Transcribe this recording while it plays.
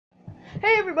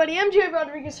Hey everybody, I'm Jay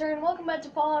Rodriguez here, and welcome back to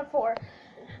Fallout 4.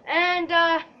 And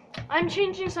I'm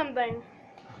changing something.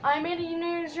 I made a New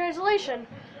Year's resolution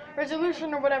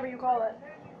or whatever you call it.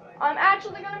 I'm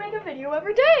actually gonna make a video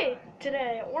every day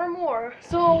today or more.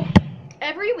 So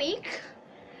every week,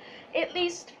 at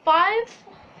least 5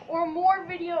 or more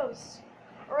videos,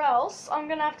 or else I'm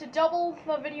gonna have to double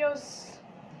the videos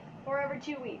for every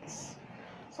 2 weeks.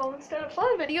 So instead of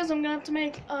 5 videos, I'm gonna have to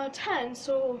make 10.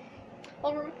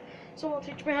 So I'll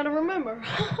teach me how to remember.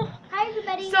 Hi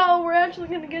everybody. So we're actually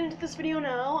gonna get into this video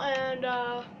now, and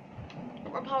our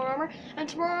power armor. And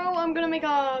tomorrow I'm gonna make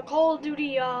a Call of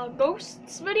Duty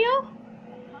Ghosts video.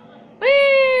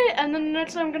 Whee! And then the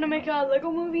next time I'm gonna make a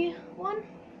Lego Movie one.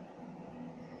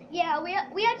 Yeah, we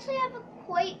actually have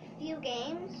quite few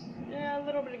games. Yeah, a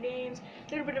little bit of games,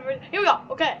 a little bit of it. Here we go.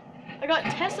 Okay, I got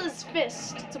Tessa's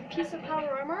Fist. It's a piece of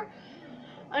power armor.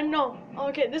 I know.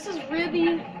 Okay, this is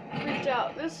really freaked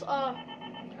out. This Yeah,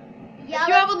 if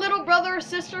you have a little brother or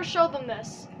sister, show them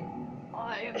this.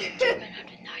 I am the demon of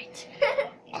the night.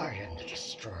 I am the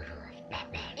destroyer of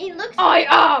Batman. It looks. I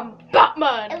am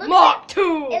Batman. It looks Mark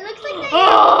 2. It looks like that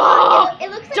Ah, it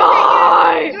looks like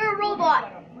die! that you're a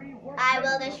robot. I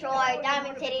will destroy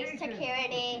Diamond City's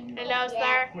security. Hello, Yeah.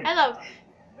 sir. Hello.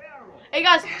 Hey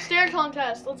guys, stare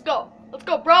contest. Let's go. Let's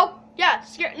go, bro. Yeah,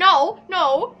 scare. No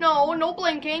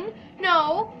blinking.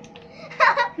 No.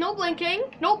 No blinking.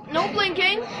 Nope. No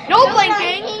blinking. No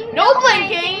blinking. No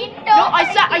blinking. No.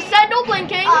 I said no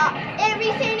blinking.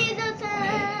 Everything is awesome.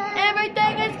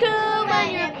 Everything is cool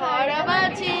when you're part of a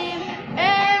team.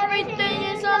 Everything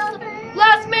is awesome.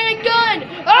 Last minute gun.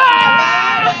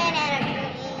 Ah!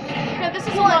 Okay, this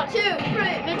is One, not. 2, 3,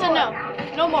 It's a no.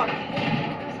 No more.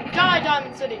 Die,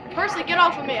 Diamond City. Percy, get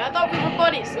off of me. I thought we were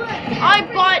buddies. I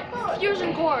bought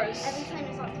fusion cores. Everything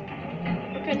is awesome.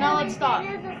 Okay, now let's stop.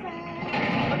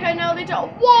 Okay, now they tell.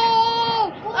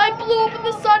 Whoa! I blew up in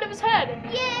the side of his head.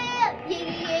 Yeah.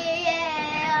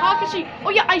 How could she? Oh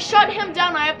yeah, I shut him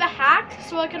down. I have the hack,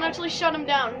 so I can actually shut him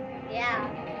down. Yeah.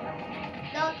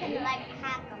 No can like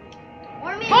hack them.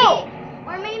 Or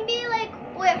maybe, like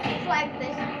with like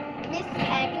this Miss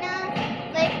Agna,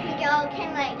 like y'all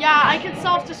can like. Yeah, I can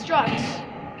self-destruct.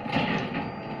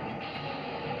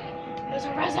 There's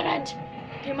a resident.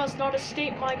 He must not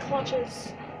escape my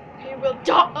clutches. He will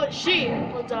die. She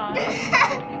will die.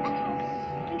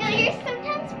 You're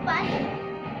sometimes funny.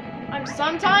 I'm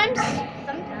sometimes.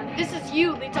 Sometimes. This is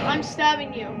you, Lita. I'm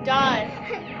stabbing you. Die.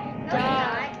 No,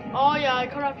 Die. it's Oh yeah, I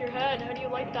cut off your head. How do you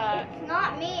like that? not. It's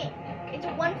not me. It's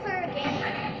a one-player game.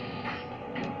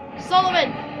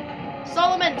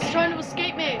 Solomon's trying to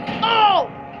escape me. Oh!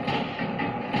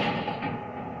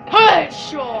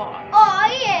 Headshot. Oh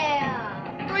yeah.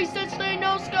 360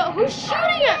 no scope. Who's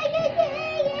shooting it?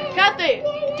 Yeah. Kathy,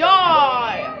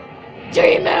 die.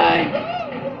 Demon.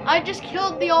 I just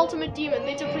killed the ultimate demon.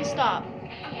 Lita, please stop.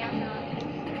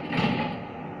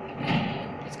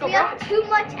 Let's go. We have too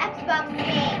much Xbox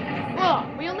games. Oh,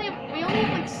 we only have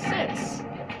like 6.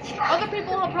 Other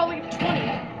people have probably 20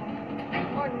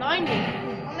 or 90.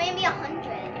 Or maybe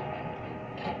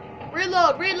 100.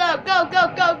 Reload, go.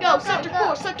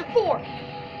 Sector 4.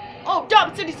 Oh,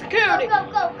 Diamond City security. Go.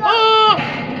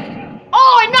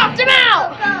 Oh, I knocked him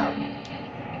out. Go.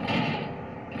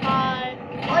 Hi.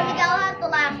 Or Miguel has the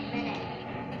last minute.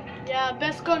 Yeah,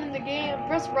 best gun in the game,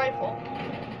 best rifle. Oh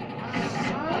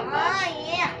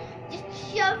yeah. Just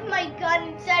shove my gun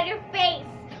inside your face.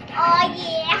 Oh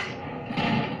yeah.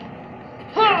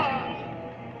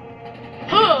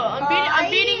 I'm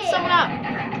beating someone up.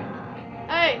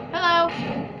 Hey, hello.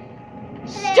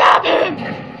 Stab him!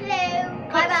 Hello.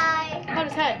 Cut Bye. Cut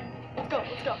his head. Let's go.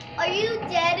 Are you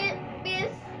dead,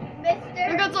 Mister?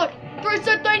 Here goes, look.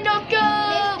 360 no Mister, scope!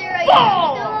 are you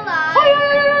still alive?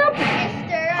 Fire!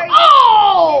 Mister, are you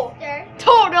Oh! Mister?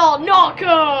 Total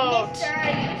knockout! Mister, are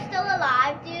you still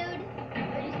alive, dude?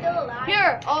 Are you still alive?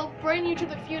 Here, I'll bring you to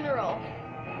the funeral.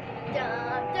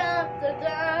 Dun, dun, dun,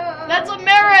 dun. That's a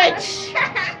marriage!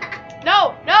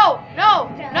 No!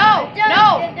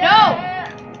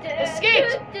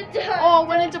 Escaped! Oh,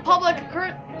 went into public.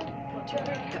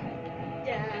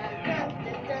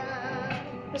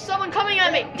 There's someone coming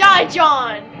at me. Die,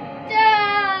 John!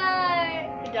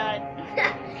 Die! He died.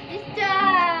 Just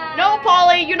die! No,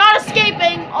 Polly, you're not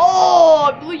escaping! Oh,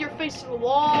 I blew your face to the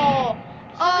wall.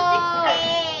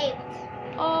 Escaped!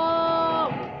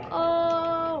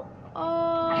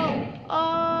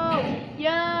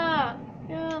 Yeah,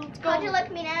 let's go. How'd you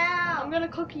like me now? I'm gonna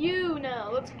cook you now.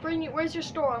 Let's bring you. Where's your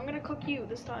store? I'm gonna cook you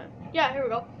this time. Yeah, here we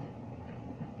go.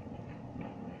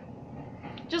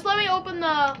 Just let me open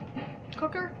the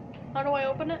cooker. How do I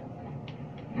open it?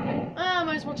 I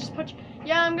might as well just put you.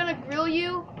 Yeah, I'm gonna grill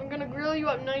you. I'm gonna grill you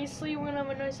up nicely. We're gonna have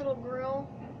a nice little grill.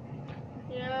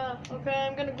 Yeah, okay,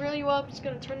 I'm gonna grill you up. Just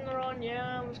gonna turn it on.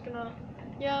 Yeah, I'm just gonna.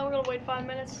 Yeah, we're gonna wait 5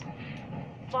 minutes.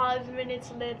 5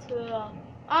 minutes later.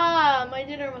 Ah, my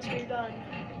dinner must be done.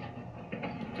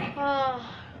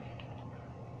 Ah.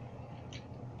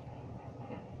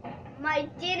 My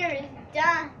dinner is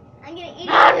done. I'm gonna eat it.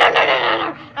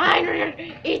 No. I don't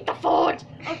eat the food.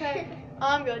 Okay,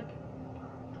 I'm good.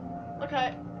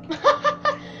 Okay.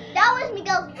 That was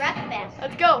Miguel's breakfast.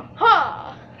 Let's go.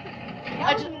 Ha!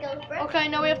 That was Miguel's breakfast. Okay,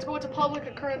 now we have to go to public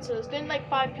occurrences. Didn't like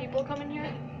 5 people come in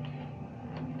here?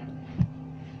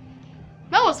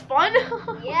 That was fun.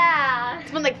 Yeah.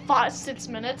 It's been like 6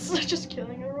 minutes. Just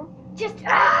killing everyone. Just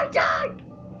die.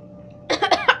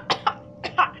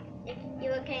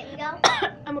 You okay, Miguel?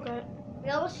 I'm okay.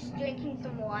 Miguel was just drinking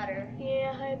some water.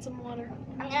 Yeah, I had some water.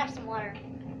 I'm gonna have some water.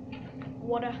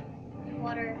 Water.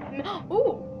 Water.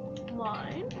 Ooh,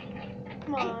 mine.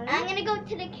 I'm gonna go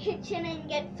to the kitchen and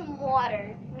get some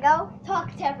water. Go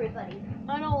talk to everybody.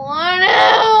 I don't want to.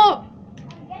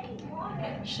 I'm getting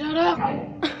water. Shut up.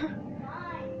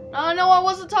 Fine. No, I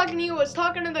wasn't talking to you. I was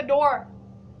talking to the door.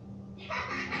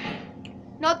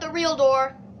 Not the real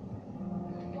door.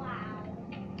 Wow.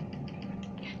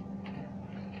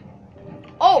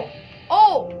 Oh.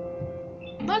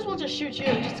 Might as well just shoot you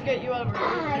just to get you out of here.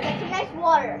 I got some nice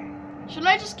water. Should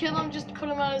I just kill him just to put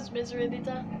him out of his misery,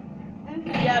 Lita? Mhm.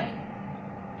 Yep.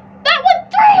 That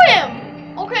went through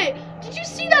him! Okay, did you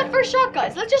see that first shot,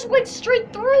 guys? That just went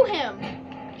straight through him.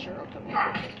 Sure, okay.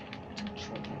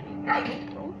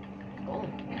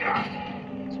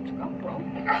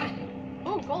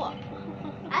 Oh, Gola.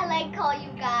 I like all you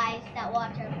guys that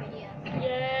watch our videos.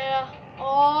 Yeah.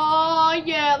 Oh,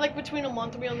 yeah. Like between a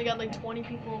month, we only got like 20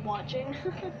 people watching.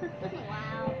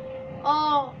 Wow.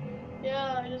 Oh,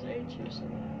 yeah. I just ate you, so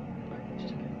I can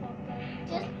just pick up that.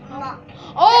 Just mom.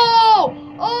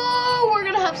 Oh, we're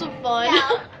gonna have some fun.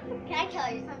 Now, can I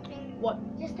tell you something? What?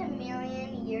 Just a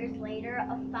million years later,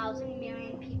 1,000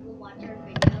 million people watch our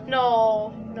videos.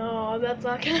 No, that's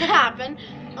not gonna happen.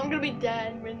 I'm gonna be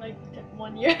dead in like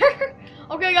 1 year.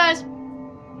 Okay, guys.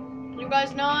 You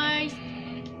guys nice?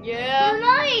 Yeah. You're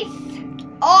nice.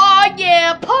 Oh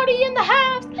yeah, party in the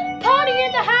house. Party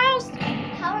in the house.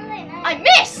 How are they nice? I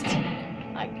missed.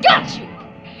 I got you.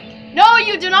 No,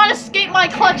 you do not escape my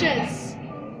clutches.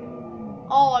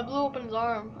 Oh, I blew open his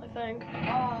arm, I think.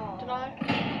 Oh. Did I?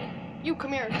 You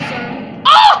come here, sir.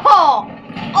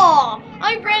 Oh,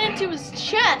 I ran into his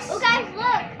chest. Oh, guys,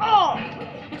 look. Oh,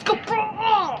 let's go, bro.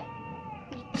 Oh.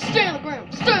 Stay on the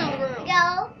ground. Stay on the ground.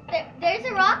 Yo, there's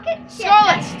a rocket ship.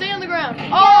 Scarlet, stay on the ground.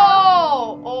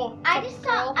 Oh. I just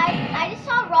saw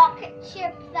a rocket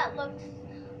ship that looks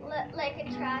like a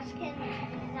trash can.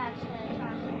 It's actually a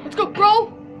trash can. Let's go,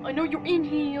 bro. I know you're in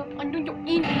here.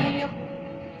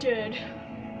 Dead.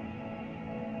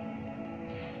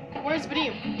 Where's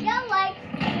Vadim? Yeah, like.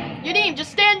 Vadim,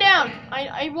 just stand down.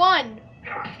 I won.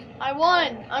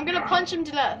 I'm gonna punch him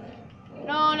to death.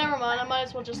 No, never mind. I might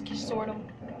as well just sword him.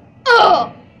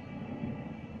 Ugh!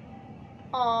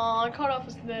 Aw, I cut off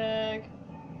his leg.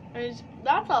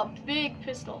 That's a big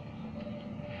pistol.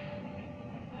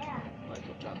 Yeah. Might as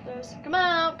well drop this. Come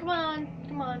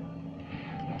on.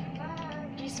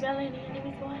 Do you smell any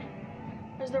enemies, boy?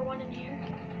 Or is there one in here?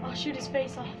 I'll shoot his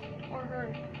face off. Or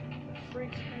her.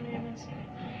 Freak her name is.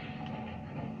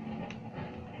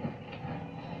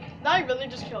 Did I really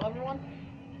just kill everyone?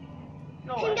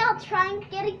 No way. I'll try and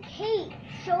get a cake.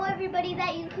 Show everybody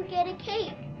that you could get a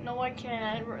cake. No, I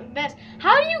can't. Best.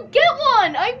 How do you get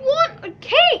one? I want a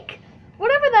cake.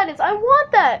 Whatever that is, I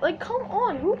want that. Like, come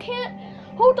on. Who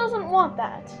doesn't want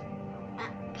that?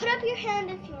 Put up your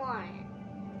hand if you want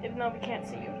it. If not, we can't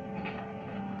see you.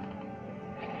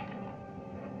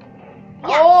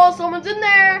 Yeah. Oh, someone's in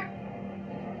there.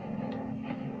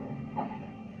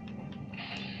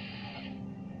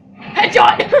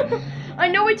 Headshot. I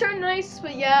know we turned nice,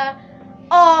 but yeah.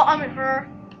 Oh, I'm in her.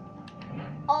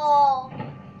 Oh,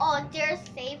 there's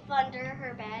safe under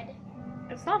her bed.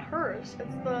 It's not hers.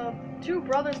 It's the 2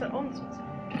 brothers that own this one.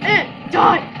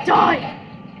 Die!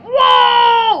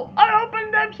 Whoa! I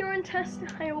opened up your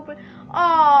intestines.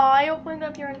 I opened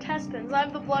up your intestines. I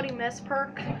have the bloody mess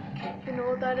perk. You know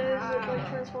what that is? It like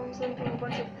transforms into a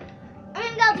bunch of. I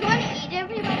mean, guys, you want to eat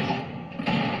everybody?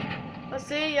 Let's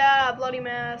see. Yeah, bloody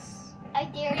mess. I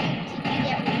dare you to eat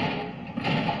everybody.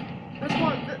 This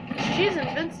one. She's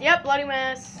invincible. Yep, bloody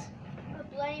mess. A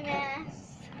bloody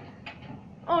mess.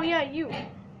 Oh yeah, you,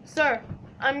 sir.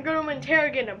 I'm gonna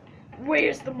interrogate him.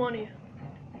 Where's the money?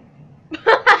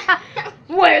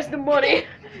 Where's the money?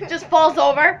 Just falls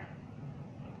over.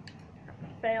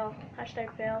 Fail. Hashtag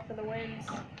fail for the wins.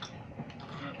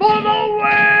 For the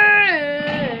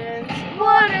wins!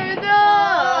 What are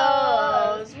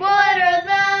those? What are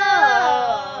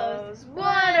those?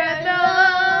 What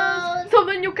are those?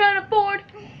 Something you can't afford.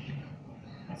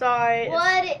 Sorry.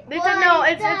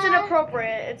 It's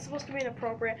inappropriate. It's supposed to be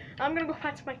inappropriate. I'm gonna go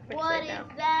back to my quick save now. What is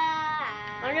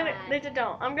that?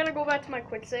 I'm gonna go back to my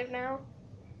quick save now.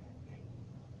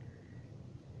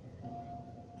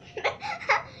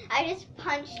 I just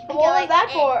punched. What was that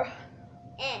for?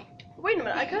 Eh. Wait a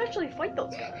minute, I could actually fight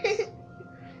those guys.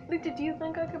 Lita, do you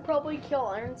think I could probably kill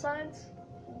Ironsides?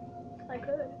 I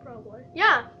could, probably.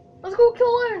 Yeah, let's go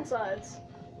kill Ironsides.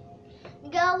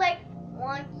 You gotta like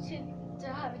want to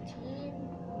have a team,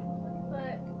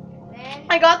 but then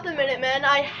I got the Minutemen,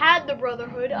 I had the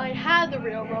Brotherhood, I had the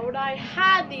Railroad, I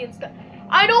had the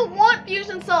I don't want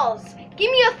fusion cells.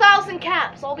 Give me 1,000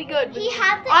 caps, I'll be good. he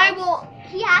had the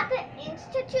he had the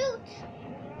Institute.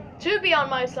 To be on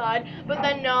my side, but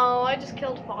then no, I just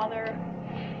killed Father.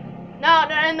 No,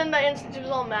 and then the Institute's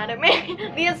all mad at me.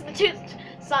 The Institute's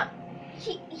son.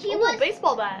 He Ooh, was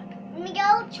baseball bat.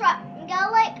 Miguel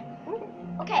like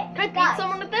okay. Can I beat guys,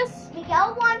 someone with this?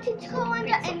 Miguel wanted to go on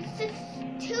the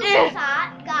Institute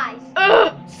guys.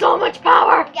 Ugh, so much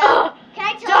power. Miguel, can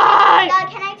I tell die! them?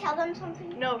 Can I tell them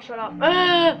something? No, shut up.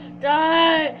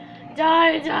 Die.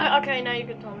 Okay, now you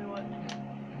can tell me what.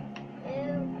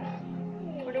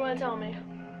 What do you want to tell me?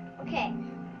 Okay.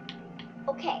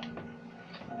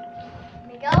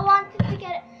 Miguel wanted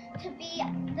to be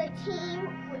the team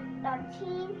with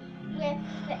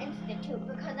the Institute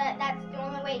because that's the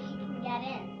only way he can get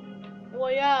in.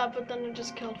 Well, yeah, but then it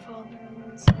just killed Father, and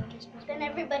then so Then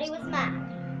everybody was mad.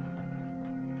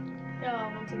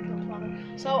 Yeah, once it killed Father.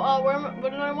 So, where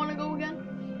did I want to go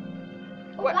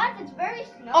again? Oh, guys, it's very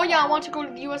snowy. Oh yeah, I want to go to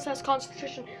the USS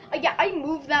Constitution. Yeah, I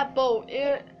moved that boat.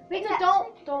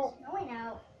 Don't. Snowing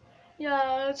out.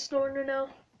 Yeah, it's snowing now.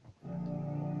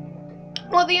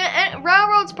 Well, the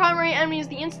Railroad's primary enemy is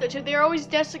the Institute. They are always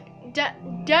dedicated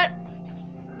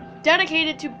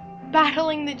to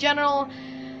battling the general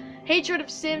hatred of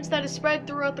Sims that is spread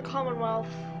throughout the Commonwealth.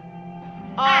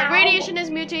 Radiation has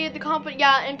mutated the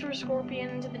Enter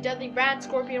Scorpion into the deadly Rat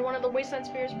Scorpion, one of the Wasteland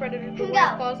Sphere's predators. The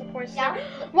worst cause of poison.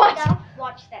 What?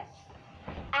 Watch this.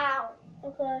 Ow.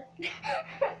 Okay.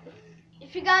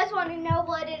 If you guys want to know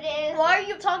what it is. Why are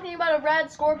you talking about a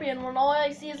Rat Scorpion when all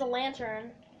I see is a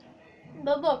lantern?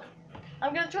 But look,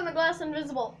 I'm gonna turn the glass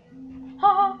invisible.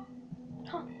 Ha ha.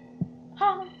 Ha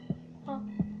ha.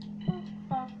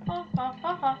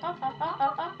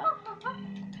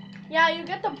 Yeah, you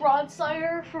get the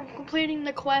broadsire for completing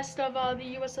the quest of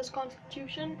the USS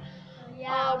Constitution.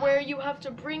 Yeah. Where you have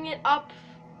to bring it up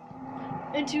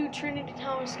into Trinity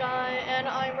Tower Sky, and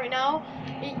I'm right now.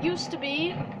 It used to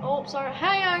be. Oh, sorry.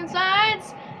 Hey,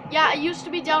 Ironsides. Yeah, it used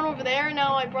to be down over there.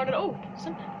 Now I brought it. Oh,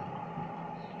 something.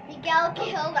 Miguel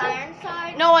killed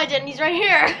Ironside. No, I didn't. He's right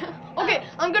here. Okay,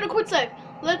 I'm gonna quit save.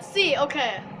 Let's see.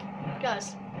 Okay,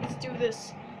 guys, let's do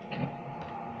this.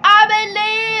 I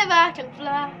believe I can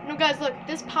fly. No, guys, look.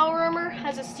 This power armor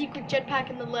has a secret jetpack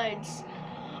in the legs.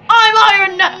 I'm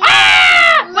Iron Knight.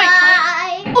 Ah!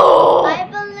 Wait, oh! I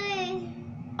believe.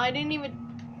 I didn't even.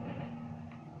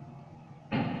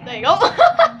 There you go.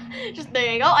 Just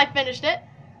there you go. I finished it.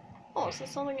 Oh, is there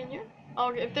something in here? Oh,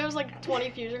 okay, if there was like 20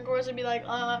 fusion cores, I'd be like,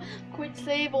 quit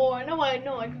save, or no, I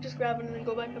could just grab it and then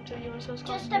go back up to the USS.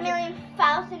 Just a million.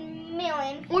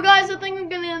 Well, guys, I think I'm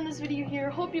gonna end this video here.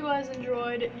 Hope you guys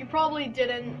enjoyed. You probably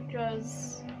didn't,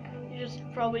 because you just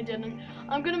probably didn't.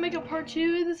 I'm gonna make a part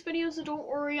 2 of this video, so don't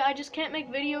worry. I just can't make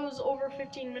videos over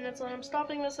 15 minutes, and I'm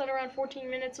stopping this at around 14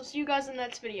 minutes. So see you guys in the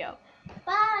next video.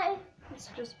 Bye. Let's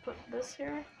just put this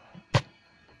here.